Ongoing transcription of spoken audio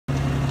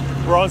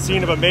We're on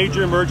scene of a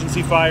major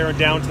emergency fire in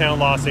downtown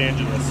Los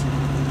Angeles.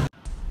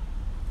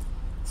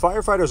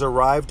 Firefighters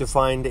arrived to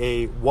find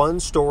a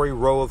one-story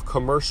row of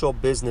commercial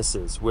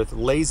businesses with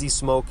lazy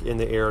smoke in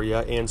the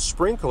area and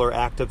sprinkler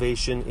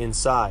activation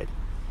inside.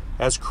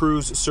 As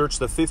crews searched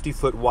the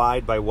 50-foot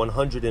wide by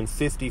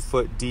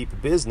 150-foot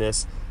deep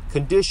business,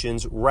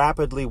 conditions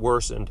rapidly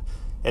worsened,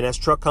 and as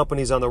truck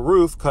companies on the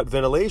roof cut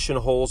ventilation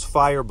holes,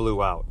 fire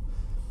blew out.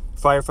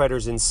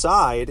 Firefighters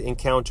inside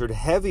encountered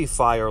heavy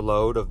fire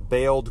load of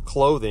baled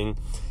clothing,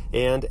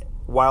 and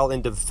while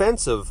in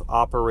defensive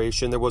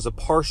operation, there was a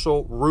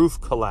partial roof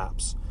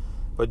collapse.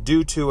 But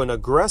due to an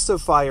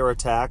aggressive fire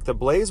attack, the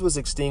blaze was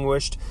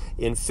extinguished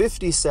in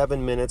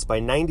 57 minutes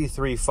by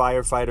 93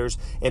 firefighters,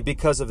 and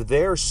because of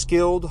their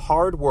skilled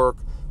hard work,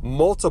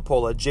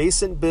 multiple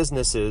adjacent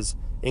businesses,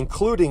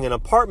 including an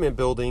apartment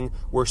building,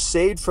 were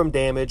saved from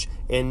damage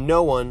and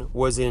no one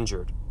was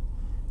injured.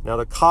 Now,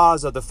 the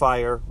cause of the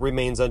fire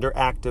remains under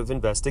active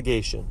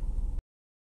investigation.